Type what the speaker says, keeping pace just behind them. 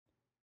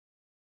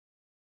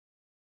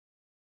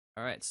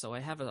Alright, so I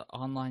have an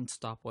online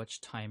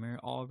stopwatch timer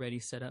already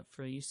set up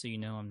for you, so you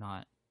know I'm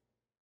not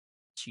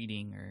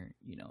cheating or,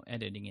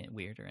 editing it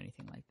weird or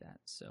anything like that.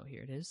 So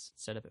here it is,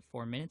 set up at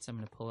 4 minutes. I'm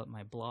going to pull up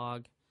my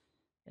blog,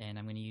 and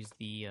I'm going to use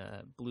the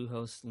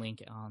Bluehost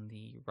link on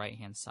the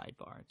right-hand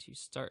sidebar to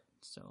start.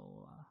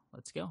 So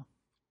let's go.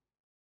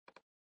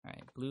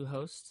 Alright,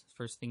 Bluehost,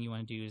 first thing you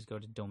want to do is go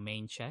to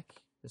domain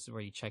check. This is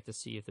where you check to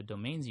see if the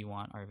domains you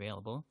want are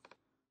available.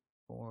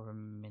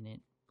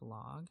 4-minute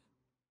blog.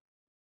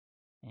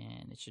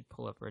 And it should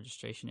pull up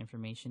registration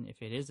information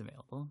if it is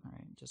available. All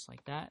right, just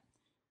like that.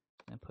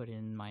 I'm going to put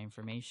in my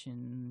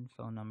information,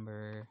 phone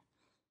number,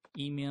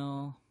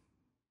 email,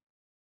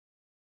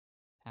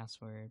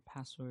 password.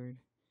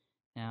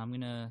 Now I'm going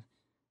to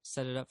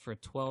set it up for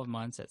 12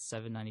 months at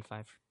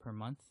 $7.95 per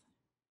month.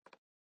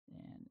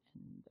 And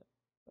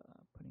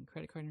put in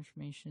credit card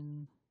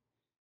information.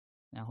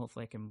 Now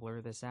hopefully I can blur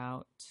this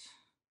out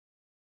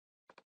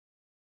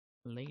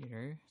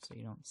later so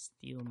you don't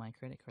steal my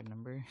credit card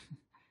number.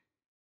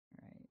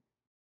 All right,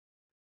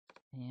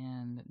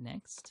 and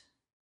next.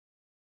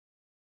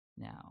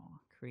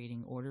 Now,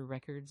 creating order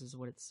records is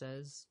what it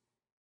says.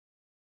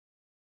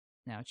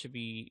 Now,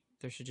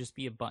 there should just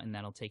be a button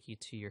that'll take you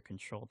to your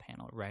control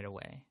panel right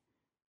away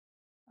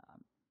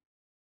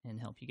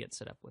and help you get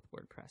set up with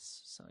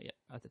WordPress. So, yeah,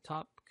 at the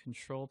top,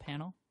 control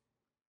panel.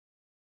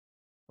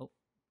 Oh,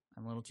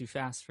 I'm a little too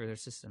fast for their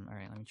system. All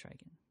right, let me try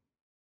again.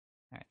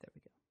 All right, there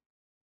we go.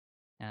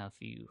 Now, if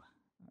you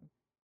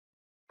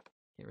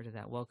get rid of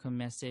that welcome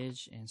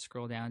message and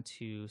scroll down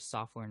to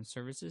software and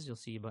services, you'll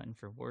see a button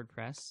for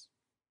WordPress.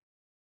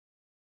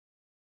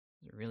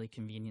 These are really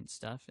convenient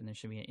stuff, and there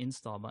should be an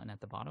install button at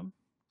the bottom.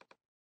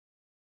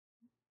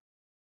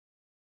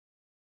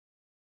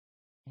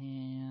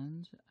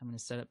 And I'm going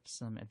to set up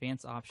some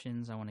advanced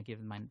options. I want to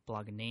give my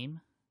blog a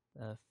name,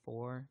 the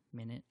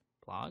 4-minute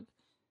blog,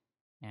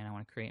 and I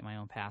want to create my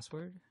own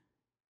password.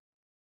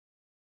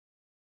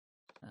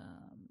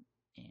 And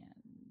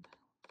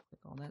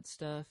click all that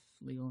stuff,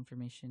 legal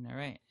information. All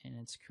right, and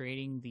it's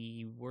creating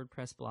the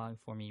WordPress blog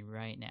for me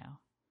right now.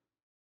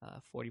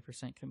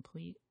 40%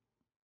 complete.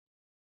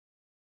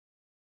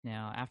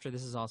 Now, after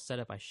this is all set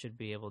up, I should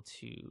be able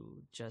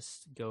to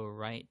just go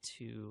right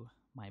to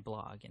my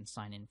blog and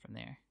sign in from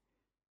there.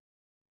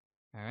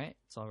 All right,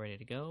 it's all ready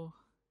to go.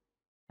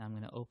 Now I'm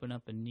going to open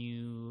up a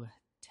new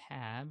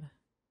tab,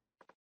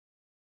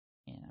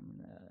 and I'm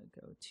going to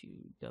go to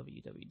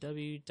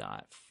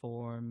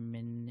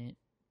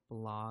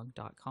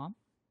www.4minuteblog.com,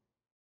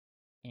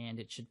 and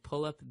it should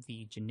pull up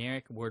the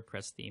generic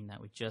WordPress theme that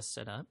we just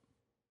set up.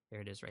 There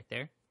it is right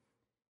there.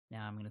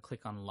 Now I'm going to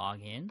click on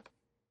Login,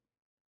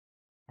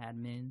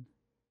 Admin,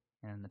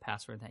 and the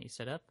password that you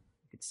set up.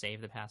 You could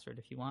save the password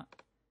if you want.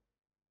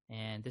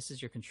 And this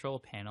is your control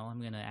panel.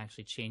 I'm going to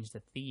actually change the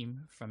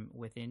theme from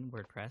within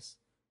WordPress.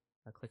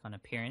 I'll click on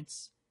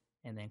Appearance,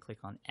 and then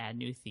click on Add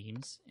New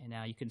Themes. And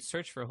now you can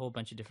search for a whole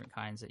bunch of different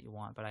kinds that you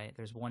want, but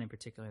there's one in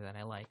particular that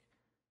I like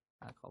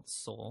called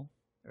Soul,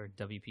 or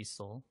WP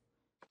Soul.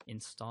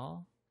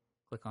 Install.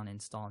 Click on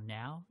Install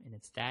Now, and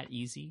it's that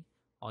easy.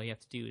 All you have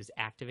to do is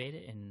activate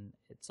it, and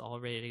it's all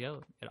ready to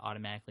go. It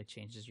automatically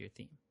changes your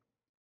theme.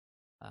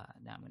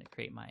 Now I'm going to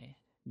create my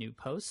new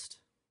post.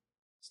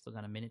 Still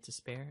got a minute to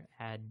spare.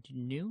 Add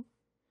new.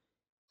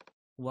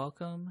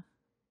 Welcome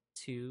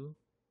to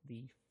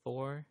the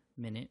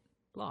 4-minute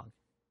blog.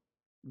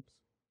 Oops.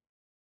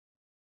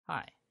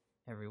 Hi,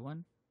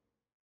 everyone.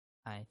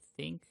 I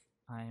think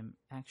I'm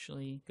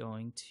actually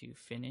going to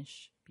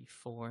finish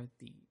before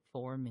the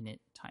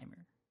 4-minute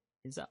timer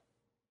is up.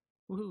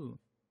 Woohoo!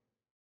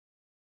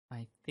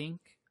 I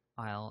think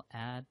I'll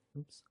add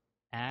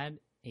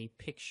a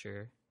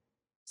picture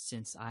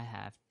since I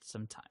have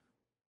some time.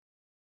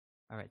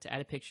 All right, to add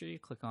a picture, you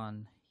click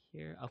on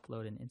here,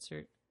 upload and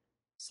insert,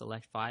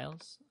 select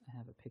files. I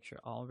have a picture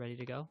all ready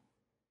to go.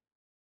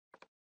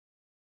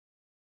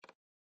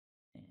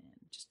 And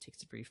it just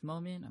takes a brief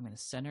moment. I'm going to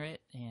center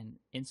it and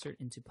insert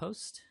into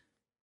post.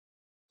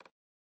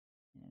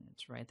 And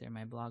it's right there in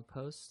my blog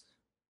post.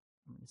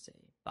 I'm going to say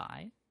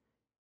bye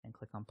and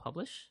click on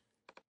publish.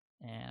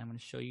 And I'm going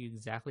to show you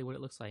exactly what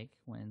it looks like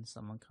when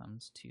someone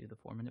comes to the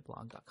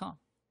 4minuteblog.com.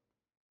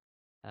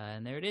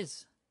 And there it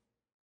is.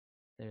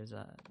 This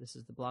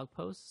is the blog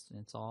post, and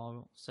it's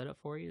all set up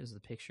for you. This is the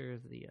picture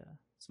of the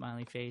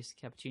smiley face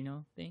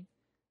cappuccino thing,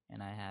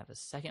 and I have a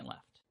second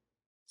left.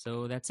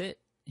 So that's it.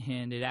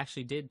 And it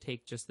actually did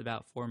take just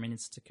about 4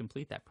 minutes to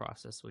complete that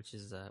process, which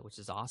is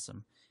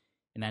awesome.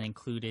 And that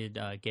included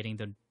getting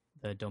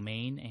the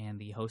domain and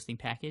the hosting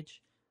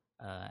package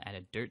at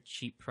a dirt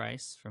cheap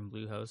price from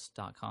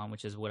Bluehost.com,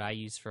 which is what I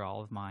use for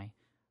all of my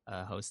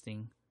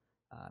hosting,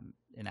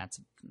 and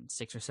that's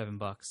 $6 or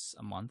 $7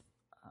 a month.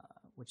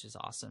 Which is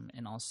awesome.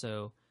 And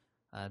also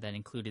that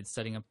included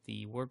setting up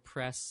the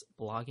WordPress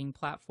blogging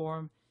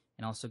platform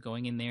and also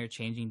going in there,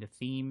 changing the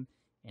theme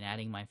and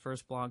adding my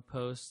first blog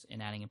post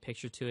and adding a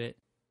picture to it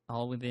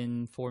all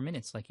within 4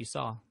 minutes like you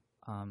saw.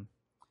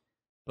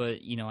 But,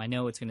 I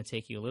know it's going to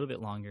take you a little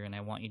bit longer and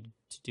I want you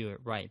to do it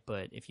right.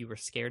 But if you were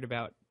scared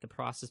about the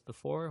process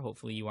before,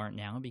 hopefully you aren't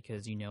now,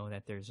 because you know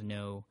that there's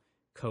no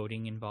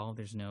coding involved.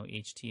 There's no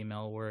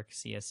HTML work,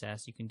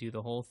 CSS. You can do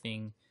the whole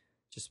thing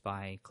just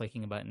by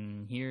clicking a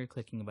button here,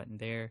 clicking a button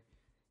there,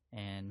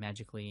 and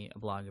magically a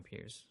blog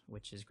appears,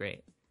 which is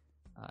great.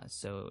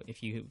 So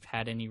if you've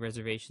had any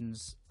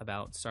reservations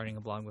about starting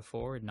a blog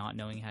before and not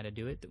knowing how to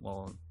do it,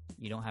 well,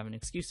 you don't have an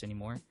excuse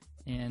anymore.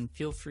 And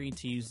feel free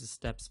to use the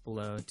steps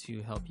below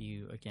to help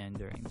you again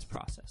during this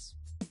process.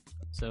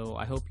 So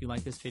I hope you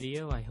liked this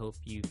video. I hope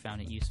you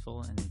found it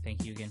useful, and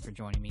thank you again for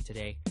joining me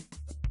today.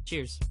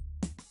 Cheers!